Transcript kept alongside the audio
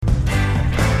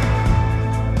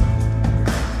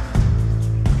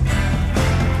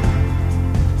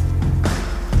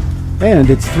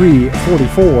And it's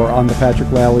 3:44 on the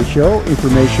Patrick Lally Show.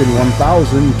 Information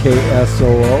 1000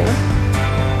 KSOO.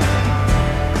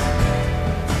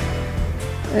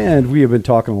 And we have been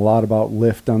talking a lot about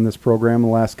Lyft on this program the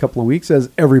last couple of weeks, as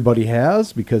everybody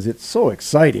has, because it's so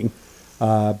exciting.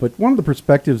 But one of the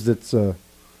perspectives that's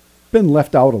been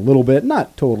left out a little bit,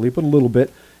 not totally, but a little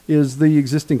bit, is the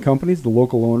existing companies, the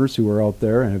local owners who are out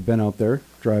there and have been out there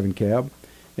driving cab.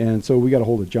 And so we got a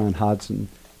hold of John Hodson.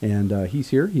 And he's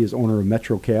here. He is owner of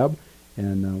Metro Cab,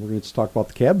 and we're going to talk about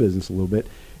the cab business a little bit.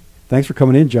 Thanks for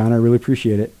coming in, John. I really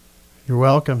appreciate it. You're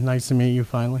welcome. Nice to meet you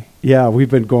finally. Yeah, we've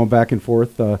been going back and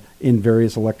forth in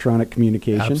various electronic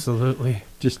communication. Absolutely.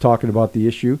 Just talking about the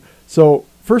issue. So,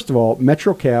 first of all,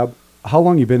 Metro Cab, how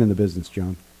long you been in the business,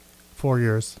 John? 4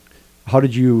 years. How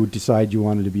did you decide you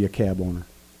wanted to be a cab owner?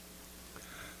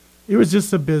 It was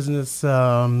just a business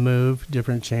move,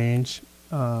 different change.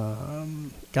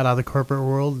 Got out of the corporate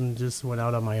world and just went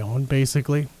out on my own,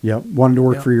 basically. Yep. Wanted to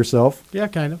work for yourself? Yeah,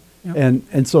 kind of. Yep.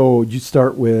 And so you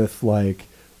start with like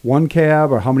one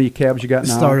cab, or how many cabs you got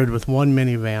now? Started with one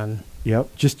minivan.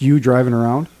 Yep. Just you driving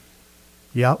around?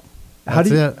 Yep. How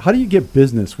do you get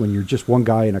business when you're just one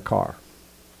guy in a car?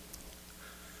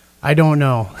 I don't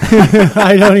know.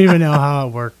 I don't even know how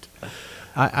it worked.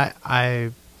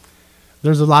 I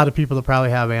there's a lot of people that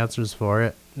probably have answers for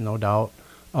it, no doubt.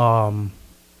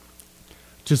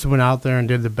 Just went out there and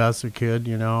did the best we could,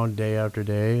 day after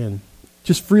day, and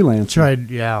just freelance. Tried,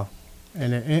 yeah,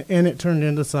 and it turned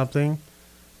into something,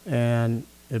 and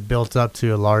it built up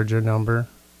to a larger number,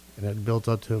 and it built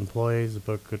up to employees. It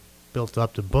built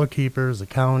up to bookkeepers,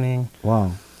 accounting.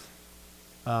 Wow.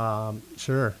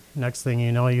 Sure. Next thing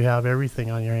you know, you have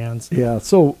everything on your hands. Yeah.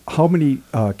 So, how many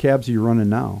cabs are you running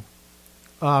now?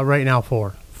 Right now,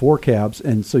 4. 4 cabs,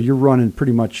 and so you're running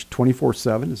pretty much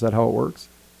 24/7. Is that how it works?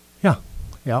 Yeah.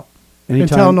 Yep.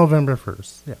 Anytime? Until November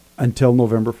 1st. Yeah. Until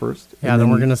November 1st? Yeah,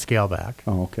 then we're going to scale back.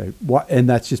 Oh, okay. And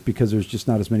that's just because there's just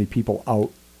not as many people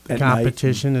out at night?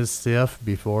 Competition is stiff.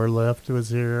 Before Lyft was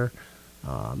here.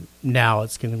 Now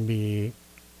it's going to be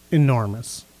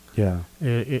enormous. Yeah.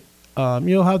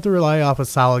 You'll have to rely off a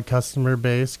solid customer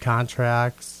base,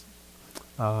 contracts.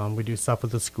 We do stuff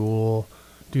with the school,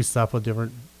 do stuff with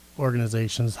different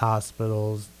organizations,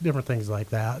 hospitals, different things like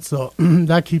that. So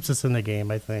that keeps us in the game,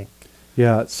 I think.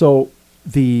 Yeah. So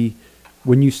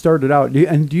when you started out,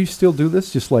 do you still do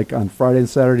this? Just like on Friday and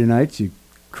Saturday nights, you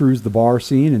cruise the bar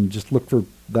scene and just look for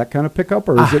that kind of pickup,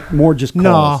 or is it more just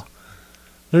calls? No,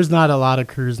 there's not a lot of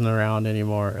cruising around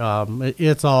anymore.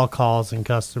 It's all calls and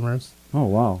customers. Oh,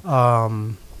 wow.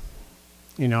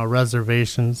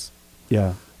 Reservations.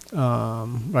 Yeah.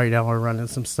 Right now we're running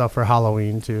some stuff for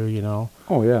Halloween too,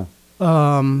 Oh, yeah.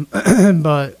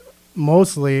 But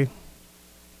mostly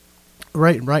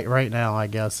right now, I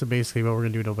guess. So basically what we're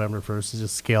going to do November 1st is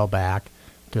just scale back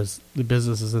because the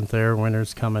business isn't there.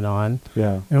 Winter's coming on.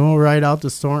 Yeah. And we'll ride out the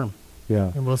storm.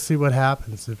 Yeah. And we'll see what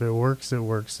happens. If it works, it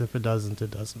works. If it doesn't, it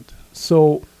doesn't.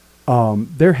 So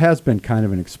there has been kind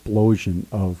of an explosion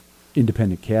of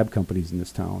independent cab companies in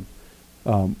this town.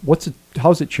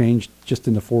 How's it changed just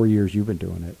in the 4 years you've been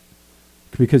doing it?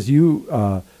 Because you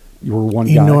were one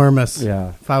guy. Enormous.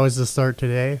 Yeah. If I was to start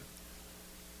today,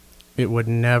 it would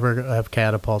never have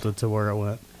catapulted to where it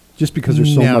went. Just because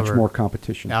there's so much more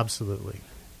competition. Absolutely.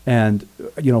 And,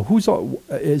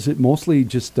 is it mostly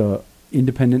just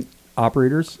independent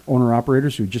operators,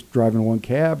 owner-operators who are just driving one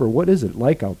cab, or what is it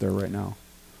like out there right now?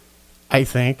 I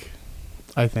think.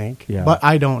 Yeah. But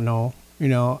I don't know.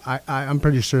 I'm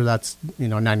pretty sure that's,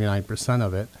 99%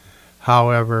 of it.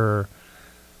 However,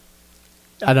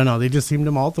 I don't know. They just seem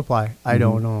to multiply. I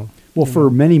don't know. Well, for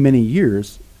many, many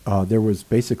years, there was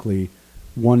basically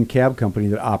one cab company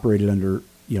that operated under,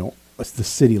 the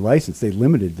city license. They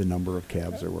limited the number of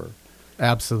cabs there were.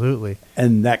 Absolutely.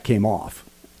 And that came off.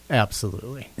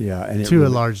 Absolutely. Yeah. And to a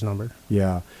large number.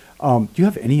 Yeah. Do you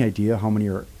have any idea how many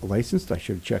are licensed? I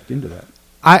should have checked into that.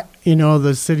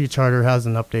 The city charter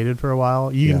hasn't updated for a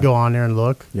while. You can go on there and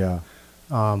look. Yeah.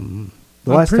 I'm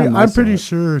time pretty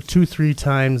sure 2-3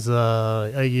 times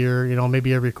a year,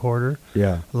 maybe every quarter.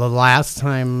 Yeah. The last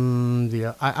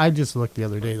time I just looked the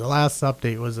other day. The last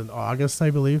update was in August,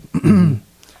 I believe, and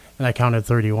I counted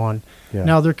 31. Yeah.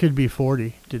 Now there could be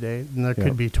 40 today, and there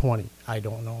could be 20. I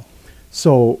don't know.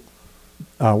 So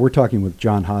we're talking with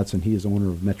John Hodson. He is owner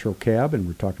of Metro Cab, and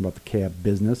we're talking about the cab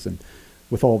business and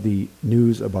with all the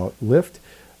news about Lyft.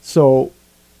 So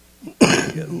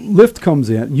Lyft comes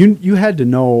in. You had to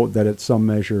know that at some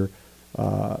measure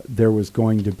there was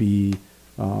going to be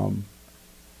some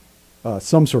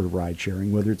sort of ride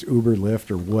sharing, whether it's Uber,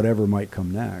 Lyft, or whatever might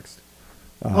come next.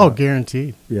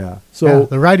 Guaranteed. Yeah. So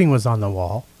the writing was on the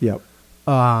wall. Yep.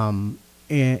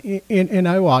 And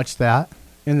I watched that,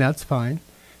 and that's fine.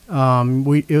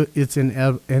 It's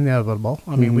inevitable.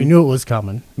 I mean, we knew it was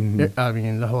coming. Mhm. I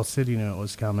mean, the whole city knew it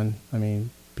was coming. I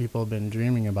mean, people have been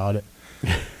dreaming about it.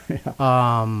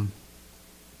 Yeah.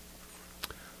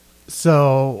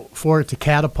 So for it to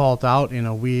catapult out in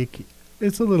a week,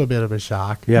 it's a little bit of a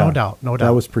shock. Yeah. No doubt. No doubt.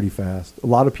 That was pretty fast. A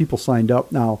lot of people signed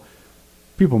up. Now,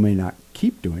 people may not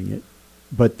keep doing it,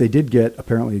 but they did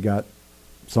apparently got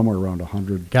somewhere around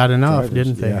 100. Got enough, drivers.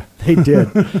 didn't they? Yeah, they did.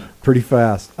 Pretty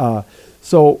fast.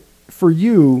 So for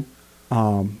you,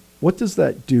 what does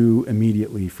that do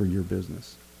immediately for your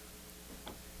business?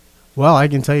 Well, I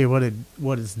can tell you what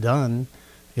it's done.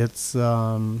 It's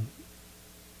as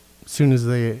soon as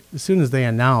they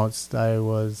announced,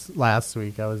 last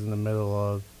week I was in the middle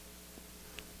of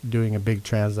doing a big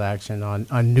transaction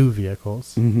on new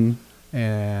vehicles Mm-hmm.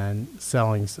 and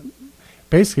selling some.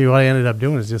 Basically, what I ended up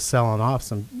doing is just selling off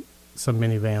some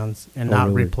minivans and not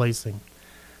really? replacing.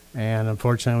 And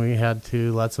unfortunately, we had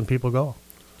to let some people go.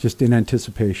 Just in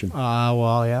anticipation.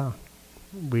 Well, yeah,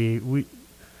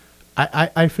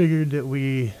 I figured that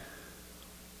we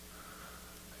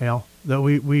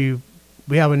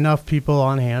have enough people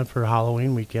on hand for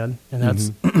Halloween weekend, and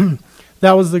that's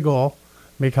that was the goal.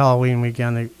 Make Halloween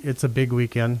weekend. It's a big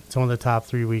weekend. It's one of the top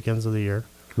 3 weekends of the year.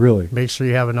 Really? Make sure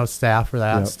you have enough staff for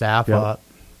that. Yep. Staff Yep.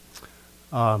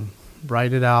 up.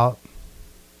 Write it out.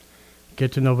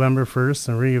 Get to November 1st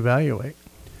and reevaluate.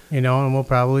 And we'll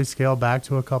probably scale back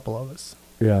to a couple of us.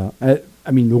 Yeah.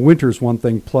 I mean, the winter's one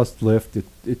thing, plus lift,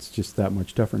 it's just that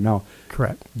much different. Now,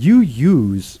 Correct. you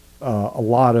use a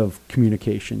lot of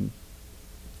communication.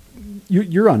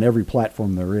 You're on every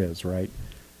platform there is, right?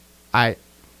 I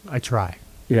try.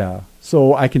 Yeah.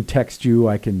 So I can text you.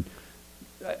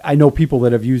 I know people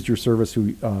that have used your service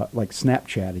who like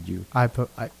Snapchatted you.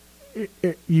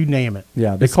 You name it.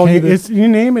 Yeah, they call you this. You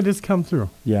name it, it's come through.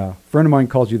 Yeah, a friend of mine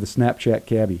calls you the Snapchat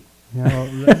cabbie.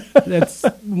 That's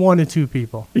 1 to 2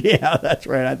 people. Yeah, that's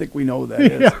right. I think we know who that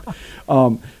is.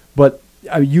 But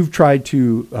you've tried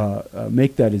to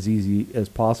make that as easy as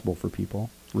possible for people,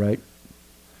 right?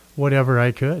 Whatever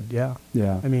I could, yeah.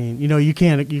 Yeah. I mean, you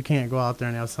can't go out there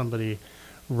and have somebody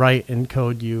write and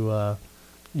code you,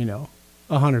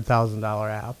 $100,000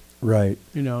 app. Right.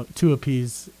 To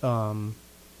appease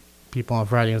people on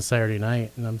Friday and Saturday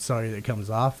night. And I'm sorry that it comes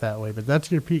off that way, but that's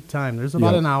your peak time. There's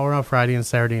about an hour on Friday and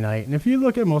Saturday night. And if you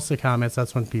look at most of the comments,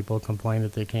 that's when people complain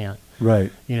that they can't,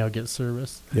 Right. Get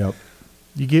service. Yep.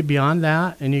 You get beyond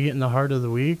that and you get in the heart of the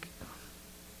week.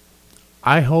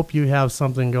 I hope you have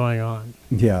something going on.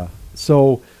 Yeah.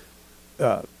 So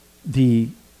that's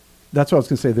what I was going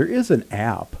to say. There is an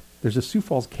app. There's a Sioux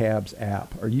Falls Cabs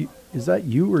app. Is that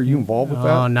you? Are you involved with that?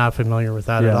 Oh, not familiar with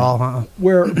that at all, huh?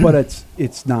 But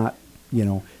it's not,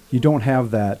 you don't have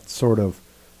that sort of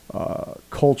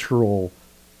cultural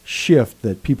shift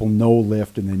that people know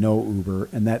Lyft and they know Uber,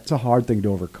 and that's a hard thing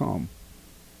to overcome.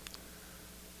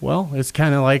 Well, it's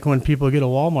kind of like when people get a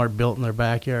Walmart built in their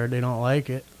backyard, they don't like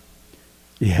it.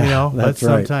 Yeah, but that's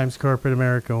right. Sometimes corporate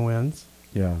America wins.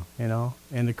 Yeah.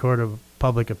 And the court of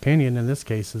public opinion in this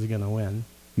case is going to win.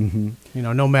 Mm-hmm.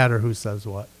 No matter who says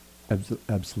what.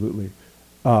 Absolutely.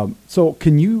 So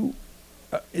can you,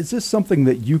 is this something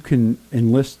that you can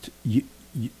enlist,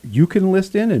 you can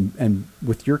enlist in and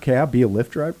with your cab be a Lyft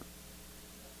driver?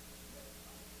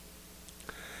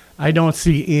 I don't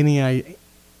see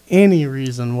any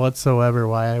reason whatsoever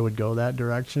why I would go that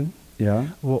direction. Yeah.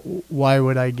 Why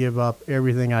would I give up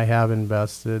everything I have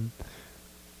invested?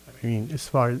 I mean, as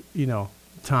far as,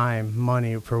 time,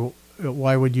 money,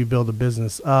 why would you build a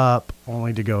business up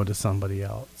only to go to somebody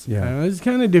else? Yeah. It's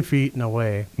kind of defeat in a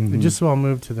way. Mm-hmm. I just will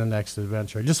move to the next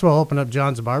adventure. I just will open up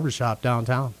John's Barbershop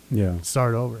downtown. Yeah.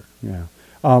 Start over. Yeah.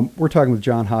 We're talking with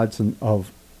John Hodson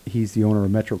he's the owner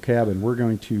of Metro Cab, and we're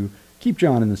going to keep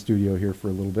John in the studio here for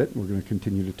a little bit. We're going to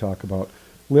continue to talk about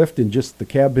Lyft and just the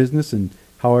cab business and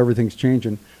how everything's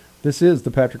changing. This is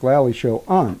the Patrick Lally Show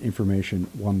on Information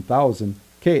 1000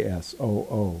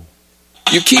 KSOO.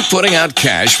 You keep putting out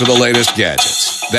cash for the latest gadgets.